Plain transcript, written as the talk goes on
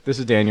This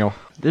is Daniel.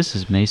 This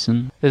is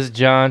Mason. This is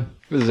John.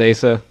 This is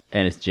Asa.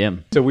 And it's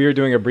Jim. So we are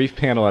doing a brief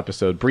panel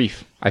episode.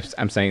 Brief.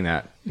 I'm saying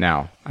that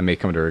now. I may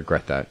come to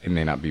regret that. It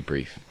may not be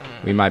brief.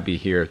 We might be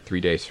here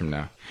 3 days from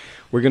now.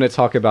 We're going to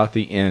talk about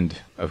the end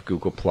of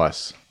Google+.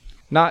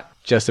 Not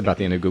just about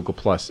the end of Google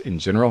Plus in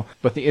general,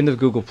 but the end of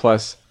Google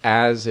Plus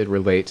as it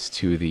relates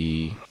to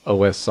the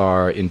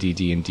OSR, indie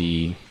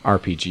D&D,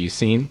 RPG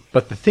scene.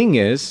 But the thing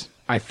is,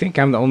 I think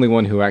I'm the only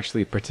one who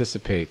actually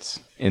participates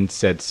in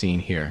said scene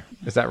here.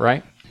 Is that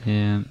right?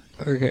 Yeah.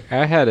 Okay,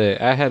 I had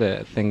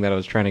a thing that I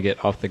was trying to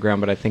get off the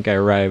ground, but I think I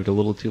arrived a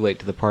little too late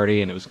to the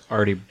party, and it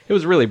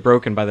was really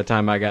broken by the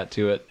time I got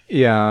to it.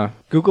 Yeah,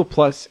 Google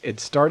Plus, it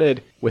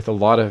started with a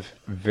lot of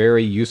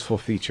very useful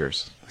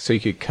features. So you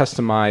could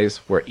customize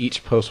where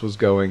each post was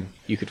going.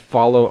 You could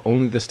follow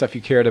only the stuff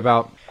you cared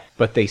about,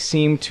 but they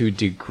seem to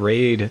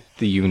degrade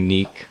the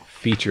unique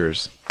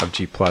features of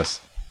G Plus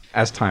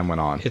as time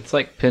went on. It's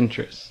like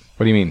Pinterest.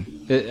 What do you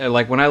mean?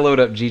 Like when I load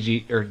up G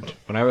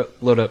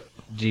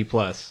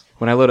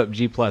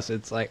Plus,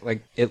 it's like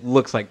it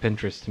looks like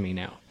Pinterest to me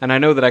now. And I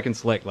know that I can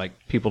select like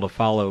people to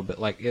follow, but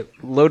like it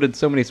loaded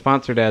so many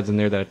sponsored ads in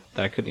there that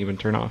I couldn't even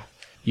turn off.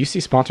 You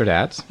see sponsored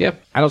ads?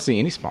 Yep. I don't see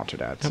any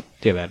sponsored ads. Yep.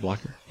 Do you have ad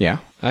blocker? Yeah.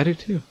 I do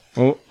too.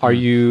 Well, are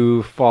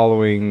you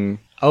following...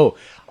 Oh,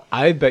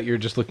 I bet you're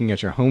just looking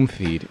at your home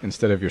feed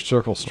instead of your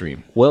circle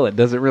stream. Well, it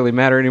doesn't really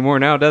matter anymore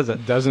now, does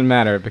it? Doesn't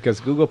matter because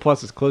Google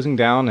Plus is closing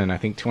down in, I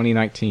think,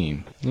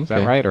 2019. Is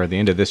that right? Or at the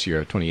end of this year,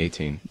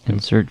 2018?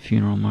 Insert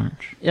funeral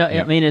march. Yeah,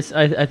 I mean,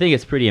 I think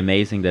it's pretty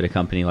amazing that a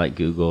company like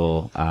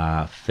Google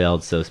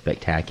failed so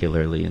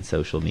spectacularly in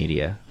social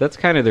media. That's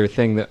kind of their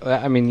thing.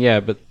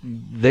 But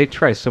they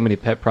try so many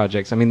pet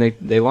projects. I mean,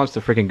 they launched the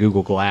freaking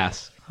Google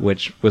Glass,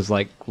 which was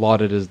like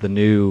lauded as the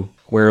new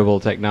wearable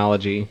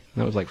technology.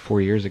 That was like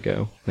 4 years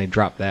ago. They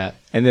dropped that.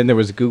 And then there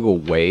was Google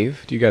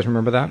Wave. Do you guys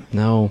remember that?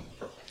 No.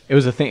 It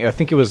was a thing. I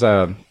think it was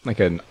like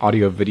an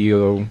audio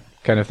video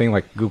kind of thing,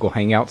 like Google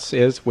Hangouts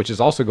is, which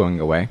is also going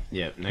away.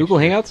 Yeah. Google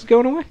Hangouts is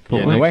going away?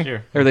 Yeah, Going away? next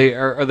year.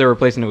 Are they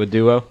replacing it with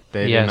Duo?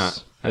 They Yes. did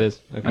not. That is.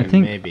 Okay. I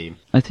think Maybe.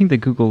 I think the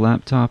Google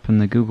laptop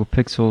and the Google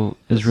Pixel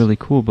is really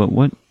cool, but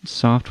what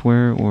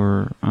software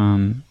or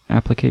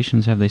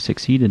applications have they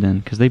succeeded in?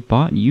 Because they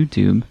bought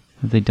YouTube.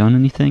 Have they done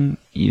anything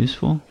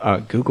useful?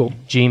 Google.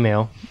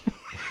 Gmail.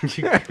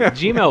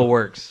 Gmail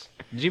works.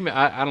 Gmail.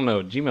 I don't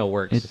know. Gmail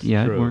works.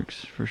 It true.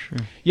 works for sure.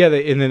 Yeah,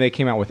 and then they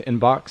came out with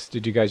Inbox.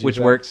 Did you guys use which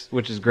that? works,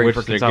 which is great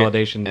for they're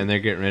consolidation. and they're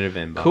getting rid of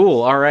Inbox.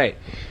 Cool. All right.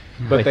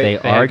 But They They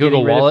had are Google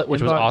getting rid of Wallet,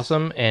 which was Inbox?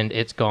 awesome, and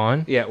it's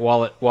gone. Yeah,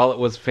 Wallet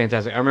was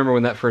fantastic. I remember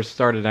when that first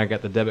started and I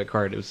got the debit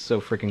card. It was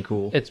so freaking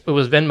cool. It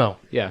was Venmo,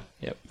 Yeah.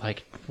 Yep.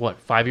 like,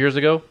 5 years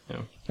ago?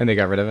 And they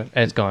got rid of it.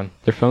 And it's gone.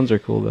 Their phones are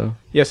cool though.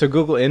 Yeah, so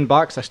Google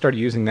Inbox, I started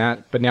using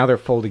that, but now they're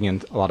folding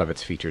in a lot of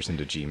its features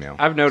into Gmail.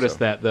 I've noticed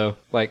that though.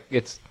 Like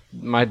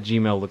my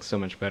Gmail looks so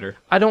much better.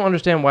 I don't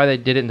understand why they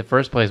did it in the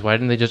first place. Why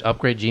didn't they just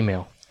upgrade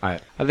Gmail? I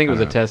I think it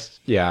was a test.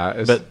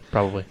 Yeah, But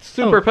Probably.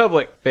 super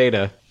public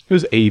beta. it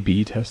was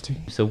A/B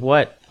testing. So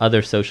what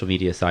other social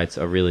media sites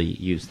are really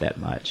used that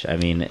much? I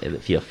mean,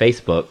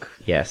 Facebook,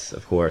 yes,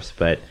 of course,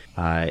 but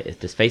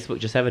does Facebook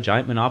just have a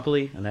giant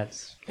monopoly? And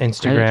that's...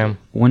 Instagram.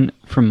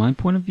 From my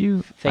point of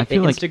view, I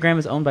feel like Instagram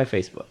is owned by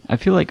Facebook.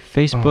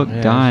 Facebook Oh,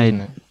 yeah, died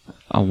isn't it?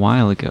 a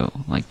while ago,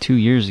 like 2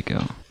 years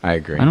ago. I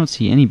agree. I don't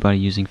see anybody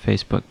using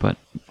Facebook, but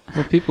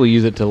Well, people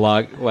use it to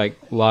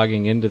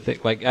logging into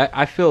things. Like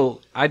I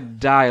feel I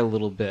die a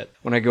little bit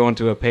when I go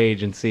onto a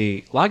page and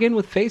see log in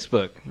with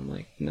Facebook. I'm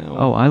like,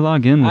 no. I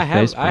log in with I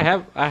have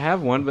Facebook. I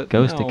have one, but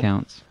Ghost no.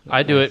 accounts.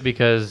 I do it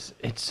because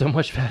it's so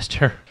much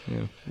faster.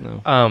 Yeah,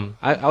 no.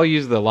 I'll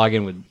use the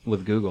login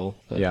with Google.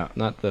 But Yeah.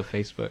 not the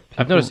Facebook.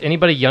 I've noticed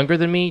anybody younger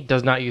than me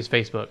does not use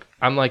Facebook.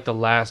 I'm like the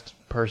last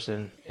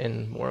person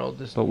in the world.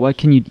 But what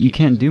can you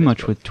can't do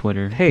much with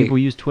Twitter. Hey. People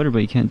use Twitter, but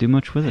you can't do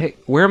much with it. Hey,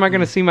 where am I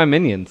going to see my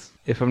minions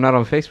if I'm not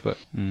on Facebook?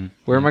 Mm,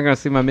 Where am I going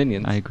to see my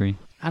minions? I agree.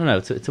 I don't know.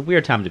 It's a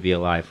weird time to be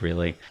alive,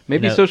 really.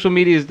 Maybe You know, social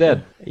media is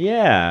dead.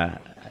 Yeah.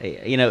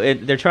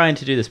 They're trying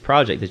to do this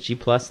project, the G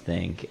Plus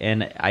thing,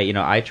 and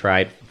I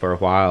tried for a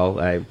while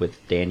with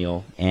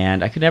Daniel,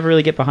 and I could never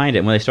really get behind it.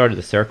 And when they started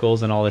the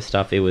circles and all this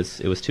stuff, it was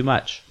too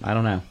much. I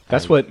don't know.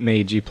 That's what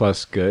made G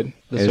Plus good.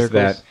 The is circles?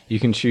 that you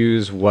can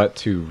choose what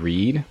to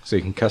read, so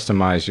you can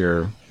customize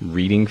your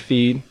reading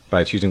feed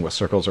by choosing what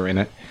circles are in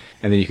it,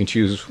 and then you can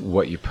choose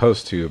what you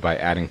post to by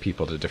adding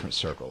people to different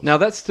circles. Now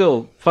that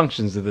still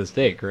functions to this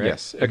day, correct?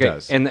 Yes, it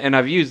does. And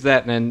I've used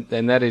that, and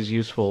that is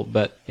useful.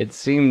 But it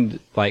seemed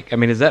like, I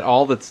mean, is that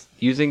all that's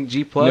using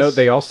G Plus? No,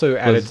 they also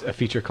added a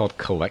feature called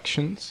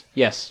collections,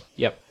 Yes.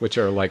 Yep. which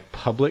are like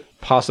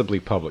possibly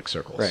public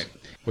circles, Right.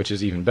 which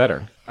is even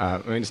better. I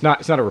mean, it's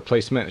not a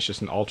replacement; it's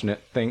just an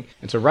alternate thing.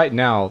 And so right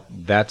now,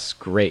 that's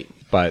great,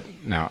 but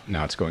now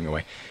it's going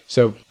away.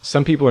 So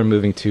some people are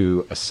moving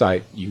to a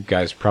site you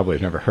guys probably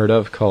have never heard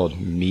of called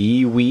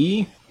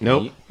MeWe.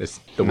 Nope. Me. It's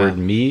the word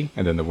me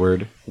and then the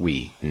word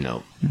we.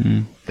 No.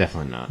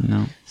 Definitely not.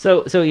 No.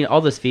 So all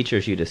those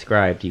features you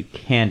described, you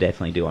can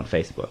definitely do on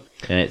Facebook,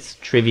 and it's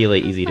trivially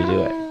easy to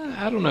do it.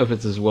 I don't know if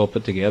it's as well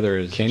put together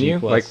as Can G+. you?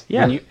 Like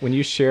Yeah. when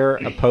you share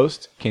a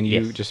post, can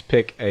you Yes. just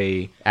pick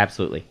a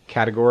Absolutely.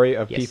 category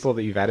of Yes. people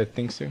that you've added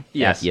things to?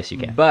 Yes, yes, you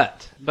can.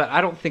 But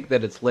I don't think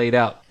that it's laid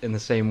out in the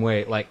same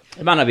way. Like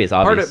It might not be as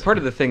part obvious.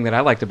 of the thing that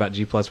I liked about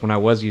G Plus when I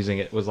was using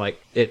it was like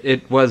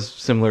it was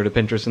similar to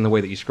Pinterest in the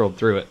way that you scrolled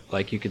through it.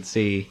 Like you could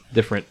see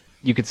different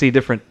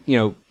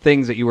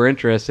things that you were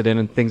interested in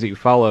and things that you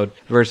followed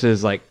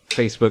versus like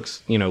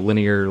Facebook's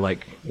linear,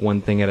 like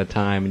one thing at a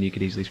time, and you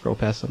could easily scroll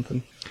past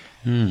something.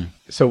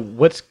 So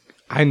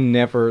I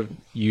never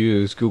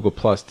use Google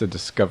Plus to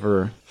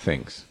discover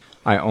things.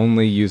 I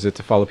only use it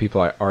to follow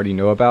people I already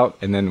know about,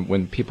 and then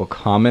when people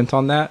comment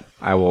on that,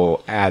 I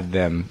will add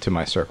them to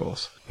my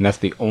circles. And that's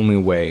the only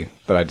way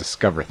that I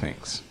discover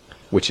things,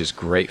 which is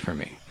great for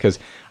me. Because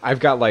I've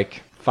got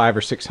like 500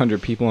 or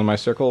 600 people in my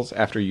circles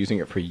after using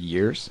it for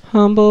years.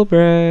 Humble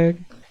brag.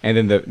 And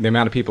then the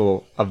amount of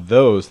people of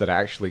those that I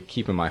actually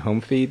keep in my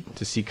home feed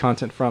to see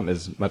content from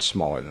is much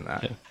smaller than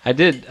that. I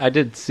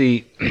did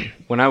see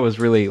when I was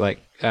really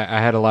like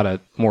I had a lot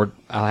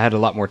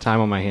more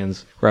time on my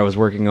hands where I was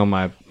working on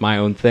my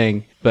own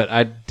thing, but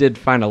I did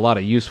find a lot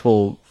of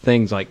useful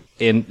things like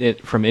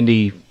from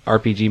indie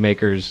RPG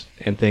makers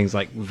and things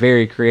like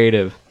very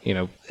creative,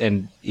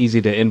 and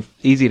easy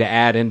to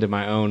add into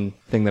my own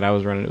thing that I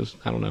was running. It was,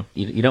 I don't know.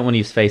 You don't want to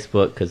use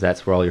Facebook because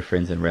that's where all your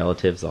friends and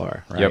relatives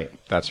are, right? Yep,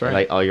 that's right.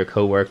 Like all your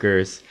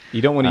coworkers.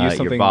 You don't want to use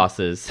something your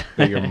bosses.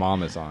 that your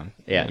mom is on.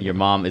 Yeah, your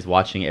mom is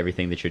watching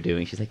everything that you're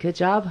doing. She's like, "Good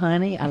job,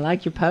 honey. I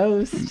like your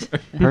post."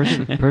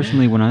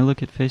 Personally, when I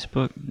look at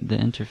Facebook, the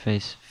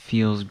interface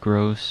feels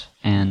gross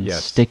and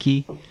Yes.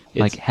 sticky.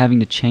 Like having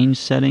to change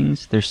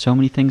settings. There's so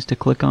many things to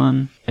click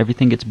on.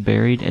 Everything gets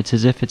buried. It's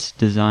as if it's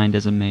designed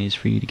as a maze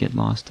for you to get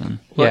lost in.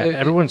 Yeah, Well,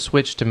 everyone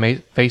switched to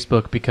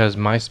Facebook because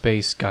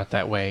MySpace got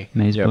that way.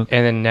 Mazebook.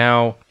 And then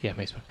now,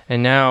 MySpace.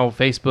 And now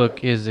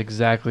Facebook is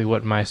exactly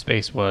what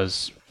MySpace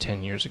was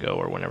 10 years ago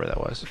or whenever that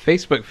was.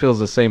 Facebook feels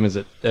the same as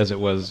it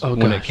was Oh,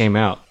 when it gosh. came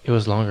out. It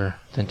was longer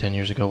than 10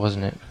 years ago,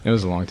 wasn't it? It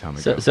was a long time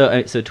ago.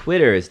 So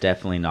Twitter is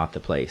definitely not the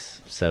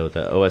place. So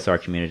the OSR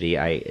community,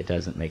 it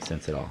doesn't make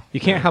sense at all. You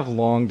can't have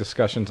long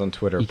discussions on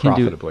Twitter You can't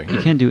profitably. you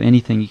can't do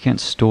anything. You can't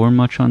store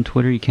much on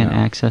Twitter. You can't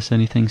access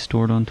anything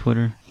stored on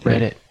Twitter.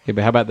 Reddit. Yeah,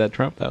 but how about that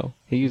Trump though?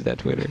 He used that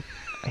Twitter.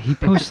 He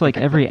posts like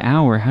every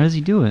hour. How does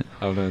he do it?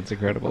 Oh no, it's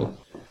incredible.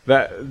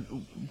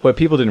 What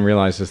people didn't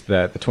realize is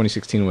that the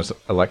 2016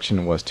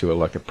 election was to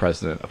elect the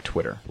president of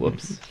Twitter.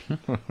 Whoops.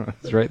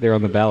 It's right there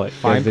on the ballot.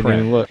 Fine Guys didn't print.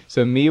 even look.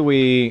 So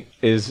MeWe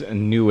is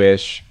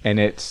newish, and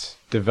it's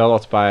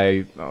developed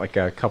by like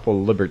a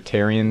couple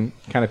libertarian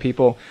kind of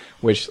people,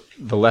 which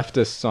the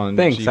leftists on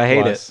Thanks, G+, I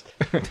hate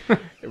it.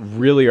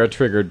 really are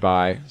triggered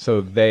by. So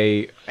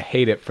they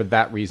hate it for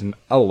that reason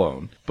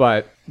alone.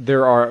 But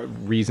there are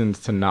reasons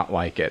to not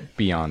like it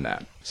beyond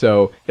that.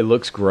 So it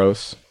looks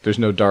gross. There's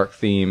no dark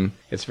theme.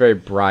 It's very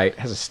bright.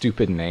 Has a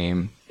stupid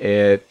name.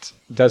 It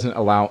doesn't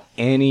allow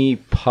any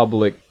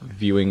public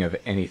viewing of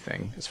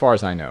anything, as far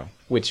as I know,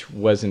 which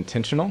was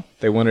intentional.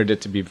 They wanted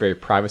it to be very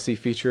privacy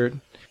featured.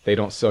 They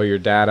don't sell your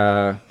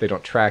data. They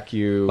don't track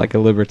you. Like a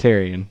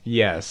libertarian.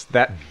 Yes,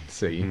 that,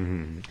 see.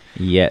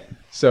 Yet.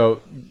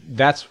 So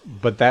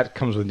but that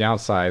comes with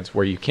downsides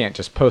where you can't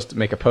just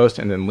make a post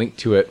and then link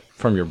to it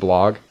from your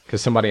blog,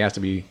 because somebody has to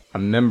be a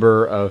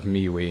member of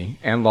MeWe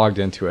and logged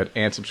into it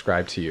and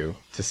subscribed to you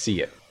to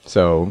see it.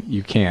 So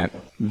you can't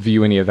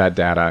view any of that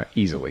data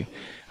easily.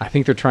 I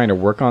think they're trying to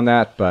work on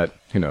that, but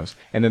who knows?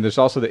 And then there's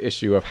also the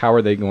issue of how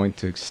are they going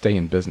to stay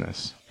in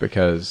business,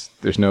 because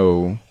there's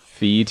no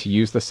fee to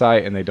use the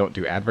site and they don't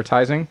do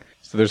advertising.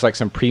 So there's like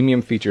some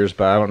premium features,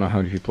 but I don't know how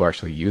many people are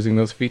actually using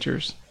those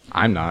features.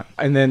 I'm not.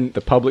 And then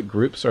the public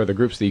groups, or the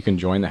groups that you can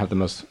join that have the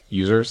most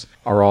users,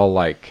 are all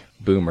like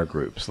boomer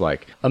groups,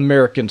 like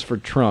Americans for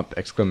Trump, !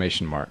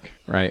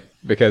 Right?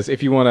 Because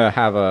if you want to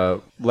have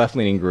a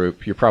left-leaning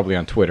group, you're probably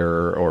on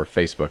Twitter or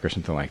Facebook or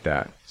something like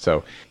that.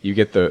 So you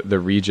get the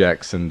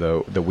rejects and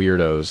the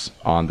weirdos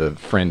on the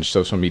fringe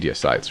social media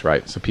sites,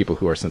 right? So people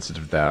who are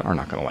sensitive to that are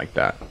not going to like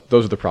that.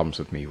 Those are the problems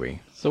with MeWe.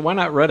 So why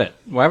not Reddit?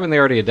 Why haven't they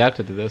already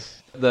adapted to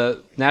this?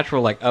 The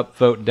natural like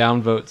upvote,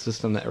 downvote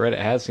system that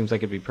Reddit has seems like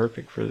it'd be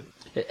perfect for.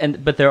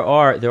 But there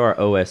are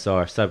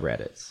OSR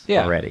subreddits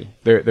already.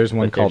 There's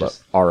one But they're called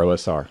just-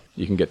 ROSR.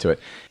 You can get to it.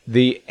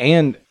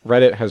 And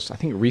Reddit has, I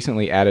think,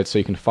 recently added so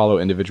you can follow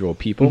individual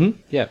people,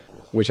 Yeah.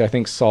 which I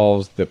think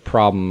solves the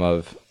problem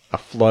of a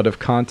flood of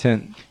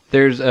content.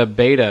 There's a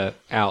beta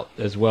out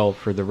as well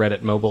for the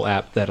Reddit mobile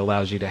app that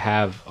allows you to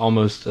have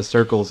almost a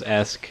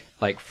Circles-esque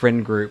like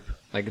friend group.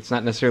 Like it's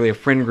not necessarily a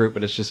friend group,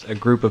 but it's just a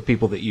group of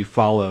people that you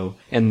follow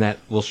and that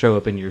will show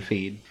up in your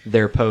feed.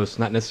 Their posts,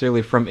 not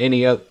necessarily from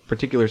any other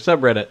particular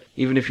subreddit.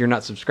 Even if you're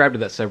not subscribed to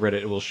that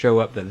subreddit, it will show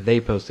up that they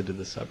posted to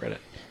the subreddit.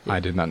 I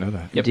did not know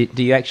that. Yep.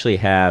 Do you actually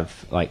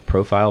have like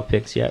profile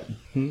pics yet?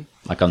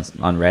 Like on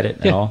Reddit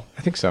at Yeah. all?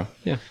 I think so.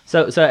 Yeah.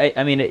 So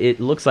I mean,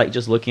 it looks like,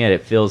 just looking at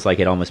it, feels like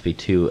it almost be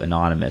too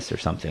anonymous or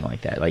something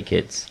like that. Like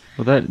it's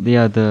Well,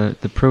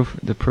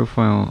 the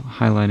profile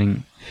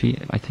highlighting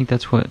feed. I think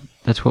that's what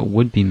that's what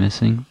would be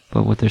missing.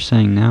 But what they're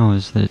saying now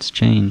is that it's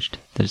changed,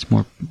 that it's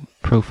more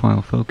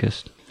profile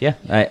focused. Yeah,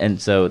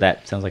 and so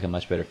that sounds like a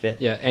much better fit.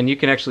 Yeah, and you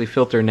can actually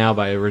filter now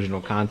by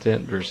original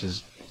content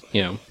versus,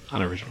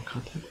 unoriginal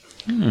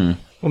content.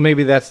 Well,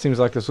 maybe that seems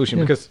like the solution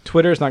because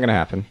Twitter is not going to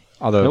happen.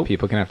 Although Nope.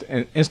 people can have to.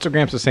 And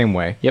Instagram's the same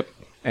way. Yep.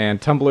 And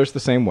Tumblr's the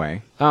same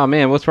way. Oh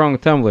man, what's wrong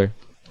with Tumblr?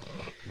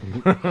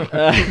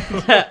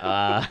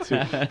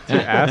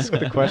 To ask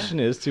the question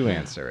is to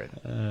answer it.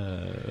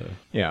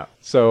 Yeah.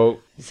 So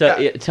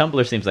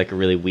Tumblr seems like a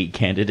really weak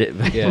candidate.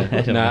 but Yeah, I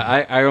don't no,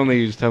 know. I only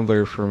use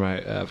Tumblr for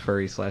my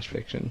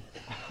furry/fiction.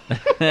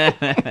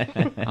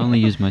 I only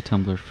use my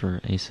Tumblr for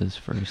Ace's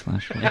furry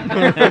slash.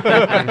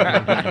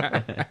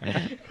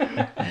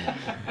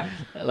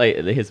 Like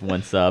his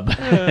one sub.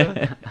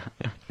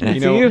 you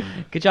know,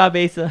 Good job,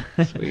 Asa.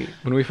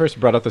 when we first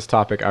brought up this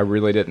topic, I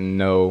really didn't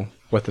know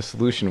what the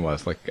solution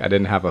was. Like, I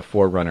didn't have a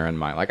forerunner in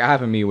mind. Like, I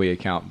have a MeWe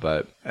account,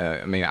 but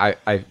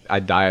I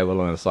die a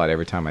little on the side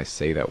every time I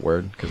say that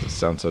word because it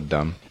sounds so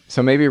dumb.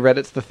 So maybe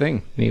Reddit's the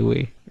thing.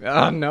 MeWe.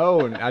 Oh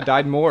no, I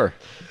died more.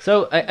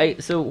 So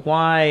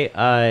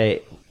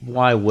why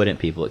wouldn't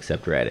people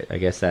accept Reddit? I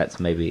guess that's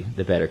maybe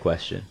the better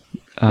question.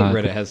 I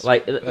think Reddit has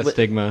like, a what-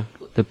 stigma.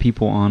 The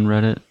people on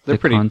Reddit, They're the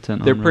pretty.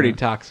 content They're on pretty Reddit.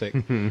 toxic.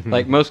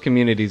 Like most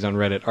communities on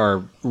Reddit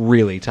are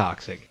really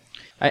toxic.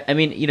 I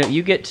mean,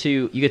 you get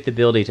the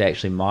ability to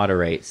actually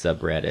moderate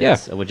subreddits,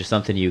 Yeah. which is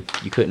something you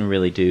couldn't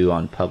really do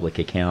on public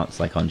accounts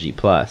like on G+.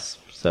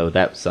 So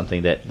that's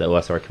something that the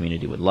OSR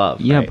community would love.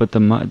 Yeah, right? but the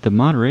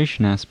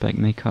moderation aspect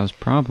may cause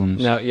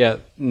problems. Now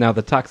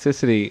the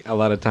toxicity a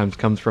lot of times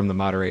comes from the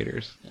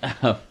moderators.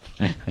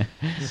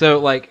 So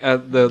like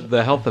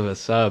the health of a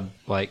sub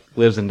like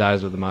lives and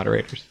dies with the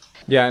moderators,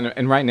 Yeah,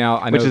 and right now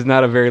I know. which is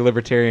not a very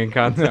libertarian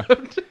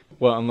concept.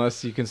 Well,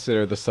 unless you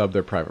consider the sub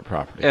their private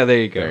property. Yeah, there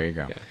you go. There you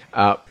go.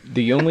 Yeah.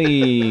 The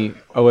only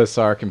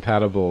OSR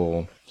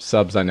compatible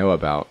subs I know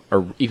about,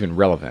 or even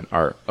relevant,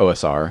 are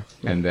OSR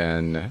and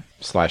then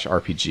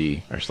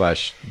 /RPG or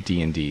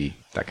 /D&D,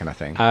 that kind of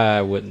thing.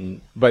 I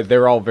wouldn't. But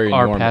they're all very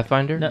Our normie.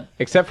 Pathfinder? No.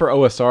 Except for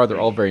OSR, they're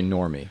all very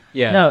normie.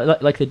 Yeah. No,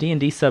 like the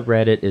D&D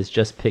subreddit is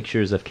just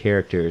pictures of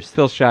characters.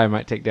 Phil Shy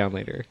might take down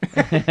later.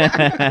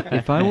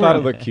 If I I thought it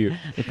were looked cute.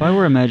 if I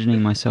were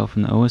imagining myself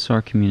in the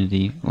OSR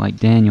community like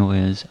Daniel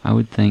is, I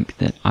would think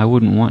that I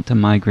wouldn't want to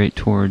migrate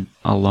toward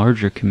a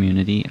larger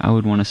community. I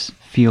would want to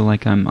feel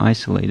like I'm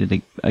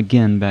isolated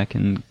again back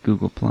in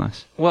Google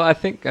Plus. Well, I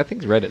think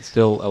Reddit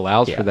still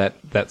allows for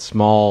that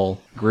small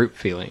group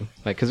feeling,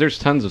 like because there's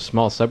tons of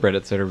small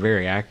subreddits that are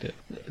very active.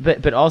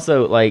 But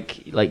also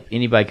like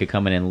anybody could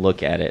come in and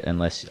look at it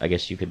unless I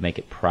guess you could make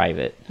it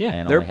private. Yeah,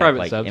 and they're only private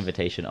have, subs.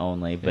 invitation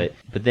only. But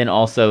then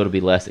also it'll be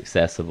less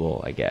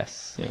accessible, I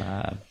guess.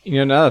 Yeah. You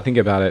know, now that I think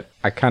about it,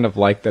 I kind of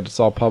like that it's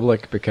all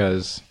public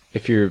because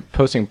if you're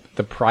posting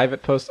the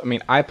private posts, I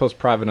mean, I post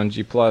private on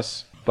G+,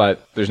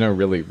 but there's no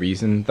really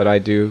reason that I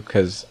do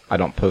because I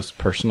don't post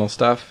personal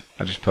stuff.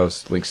 I just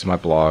post links to my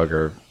blog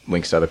or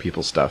links to other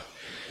people's stuff.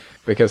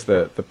 Because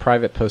the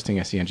private posting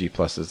I see on G+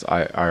 is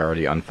I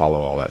already unfollow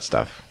all that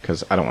stuff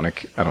because I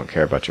don't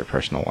care about your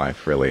personal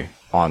life really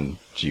on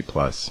G+.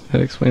 That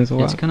explains a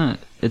lot.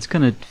 It's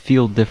gonna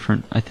feel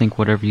different. I think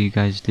whatever you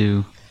guys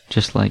do,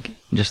 just like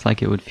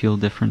it would feel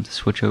different to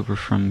switch over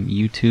from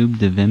YouTube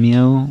to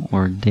Vimeo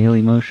or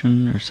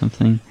Dailymotion or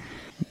something,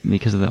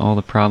 because of all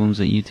the problems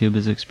that YouTube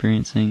is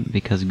experiencing.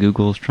 Because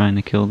Google's trying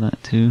to kill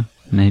that too.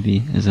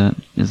 Maybe is that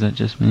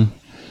just me?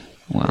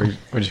 Wow.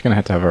 We're just gonna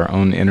have to have our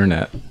own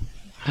internet.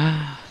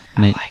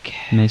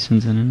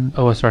 Mason's internet.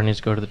 OSR needs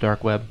to go to the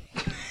dark web.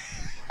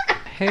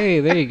 Hey,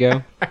 there you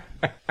go.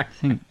 I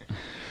think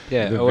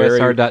Yeah, The very-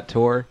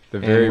 OSR.tour. The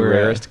and very we're,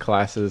 rarest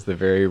classes, the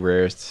very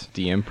rarest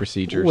DM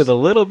procedures. with a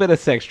little bit of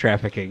sex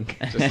trafficking.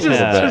 Just a little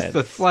bit. just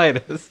the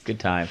slightest. Good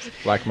times.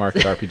 Black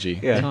market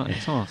RPG. Yeah.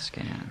 it's all a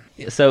scam.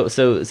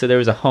 So there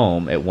was a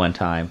home at one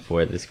time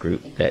for this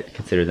group that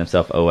considered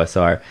themselves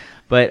OSR.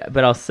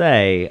 But I'll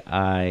say,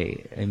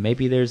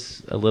 maybe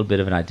there's a little bit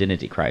of an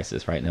identity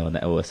crisis right now in the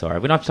OSR.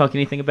 We don't have to talk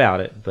anything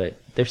about it, but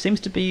there seems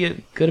to be a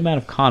good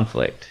amount of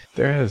conflict,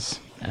 There is.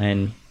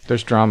 and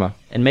There's drama.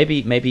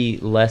 maybe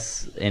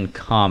less in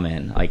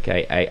common. Like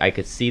I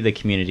could see the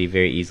community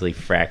very easily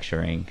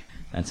fracturing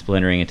and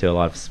splintering into a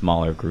lot of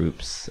smaller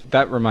groups.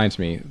 That reminds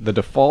me, the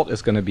default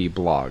is going to be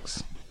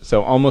blogs.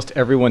 So almost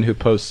everyone who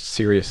posts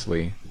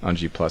seriously on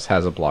G+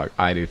 has a blog.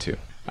 I do too.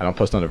 I don't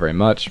post on it very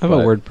much. I have a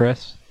but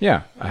WordPress.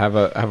 Yeah, I have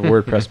a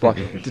WordPress blog.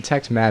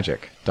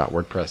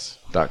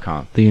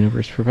 Detectmagic.wordpress.com. The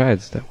universe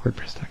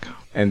provides.wordpress.com.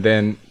 And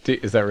then,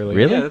 is that really?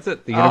 Really? Yeah, that's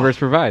it. The universe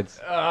provides.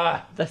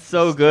 That's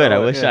so good. I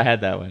Still, wish yeah. I had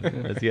that one.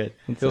 That's good.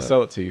 He'll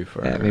sell it to you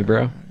for At me,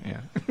 bro.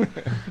 Yeah,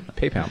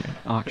 PayPal me.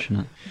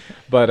 Auction it.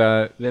 But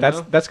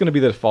Venmo? that's going to be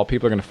the default.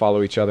 People are going to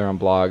follow each other on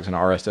blogs and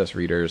RSS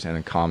readers and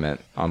then comment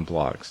on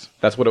blogs.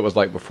 That's what it was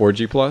like before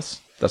G+.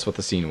 That's what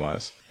the scene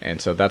was. And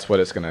so that's what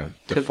it's going to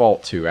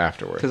default to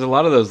afterwards. Because a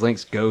lot of those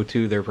links go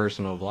to their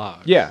personal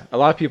blogs. Yeah, a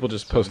lot of people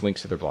just post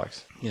links to their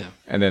blogs. Yeah.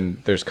 And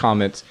then there's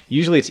comments.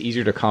 Usually it's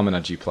easier to comment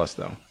on G+,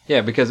 though.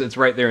 Yeah, because it's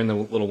right there in the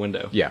little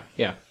window. Yeah.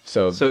 Yeah.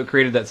 So it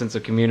created that sense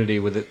of community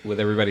with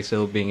everybody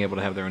still being able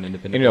to have their own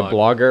independent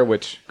blog. Blogger,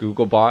 which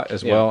Google bought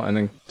as well, and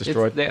then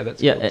destroyed.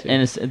 That's Yeah, cool too.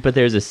 and but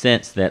there's a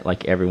sense that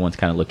like everyone's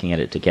kind of looking at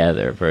it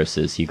together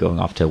versus you going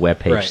off to a web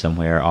page Right.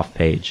 somewhere off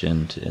page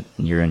and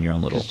you're in your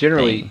own little. Because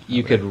generally, thing.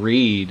 you could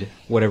read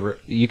whatever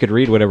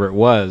it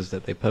was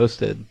that they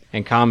posted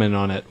and comment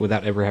on it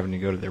without ever having to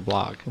go to their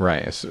blog.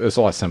 Right. It's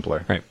a lot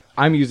simpler. Right.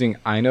 I'm using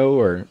Ino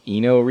or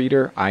Eno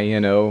Reader,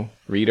 INO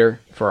Reader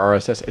for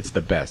RSS. It's the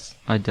best.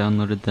 I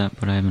downloaded that,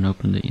 but I haven't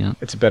opened it yet.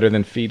 It's better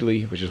than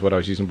Feedly, which is what I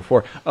was using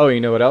before. Oh,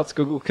 you know what else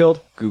Google killed?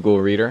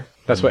 Google Reader.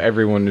 That's what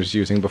everyone was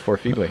using before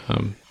Feedly.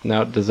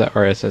 Now, does that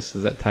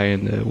tie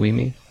into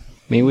WeMe?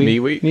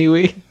 MeWe?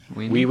 MeWe?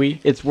 Wee Wee.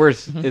 It's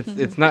worse.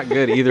 It's not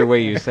good either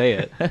way you say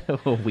it.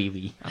 Wee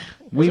wee.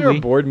 Was there a Wee.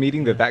 board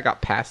meeting that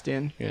got passed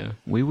in? Yeah.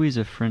 Wee Wee's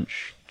a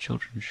French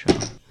children's show.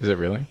 Is it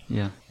really?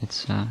 Yeah,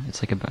 it's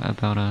like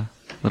about a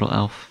little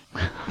elf.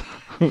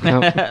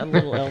 Little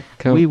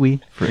elf. Wee Wee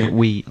for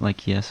wee,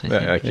 like yes.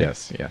 I think.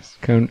 Yes.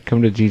 Come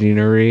to Gigi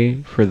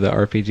Nuri for the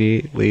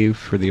RPG. Leave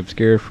for the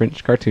obscure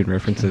French cartoon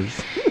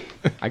references.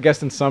 I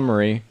guess in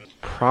summary,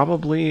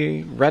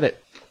 probably Reddit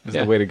is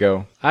Yeah. the way to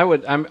go.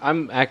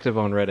 I'm active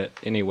on Reddit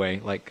anyway.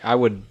 Like I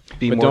would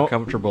be But more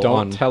comfortable don't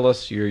on tell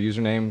us your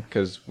username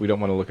because we don't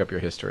want to look up your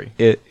history.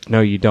 it.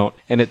 No, you don't.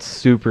 And it's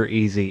super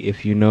easy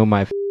if you know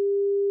my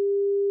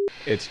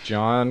It's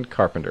John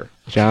Carpenter,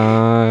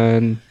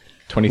 John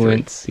 23.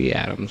 Quincy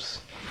Adams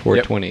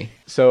 420.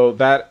 So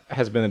that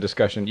has been a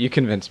discussion. You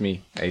convinced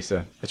me,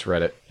 Asa. It's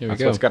Reddit. Here we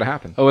That's go. what's got to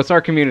happen. Oh, it's our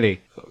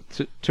community.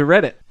 To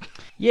Reddit.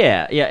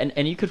 Yeah,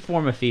 and you could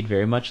form a feed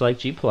very much like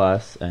G+,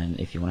 and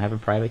if you want to have a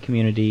private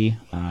community,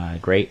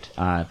 great.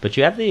 But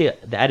you have the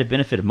added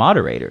benefit of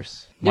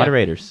moderators.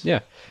 Moderators. Yeah.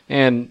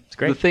 And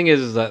great. the thing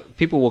is that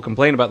people will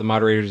complain about the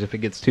moderators if it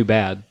gets too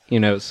bad,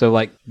 so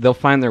like they'll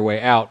find their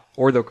way out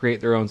or they'll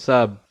create their own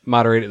sub,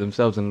 moderate it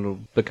themselves, and it'll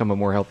become a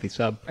more healthy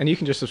sub. And you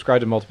can just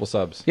subscribe to multiple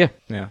subs. Yeah.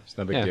 Yeah, it's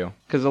no big deal.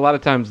 Because a lot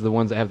of times the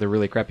ones that have the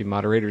really crappy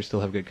moderators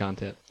still have good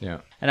content. Yeah.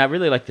 And I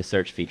really like the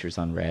search features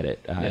on Reddit.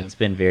 It's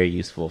been very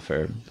useful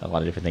for a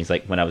lot of different things,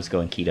 like when I was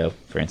going keto,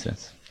 for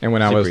instance. And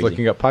when I Super was easy.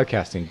 looking up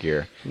podcasting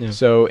gear. Yeah.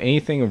 So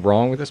anything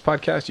wrong with this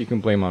podcast, you can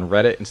blame on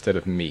Reddit instead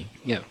of me.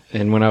 Yeah.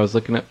 And when I was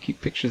looking up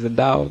cute pictures of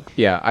dogs.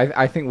 Yeah,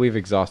 I think we've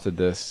exhausted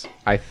this.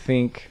 I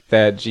think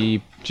that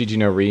Gigi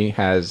Nori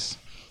has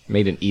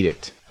made an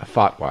edict, a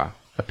fatwa,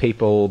 a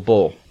papal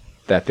bull,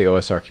 that the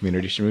OSR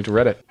community should move to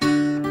Reddit.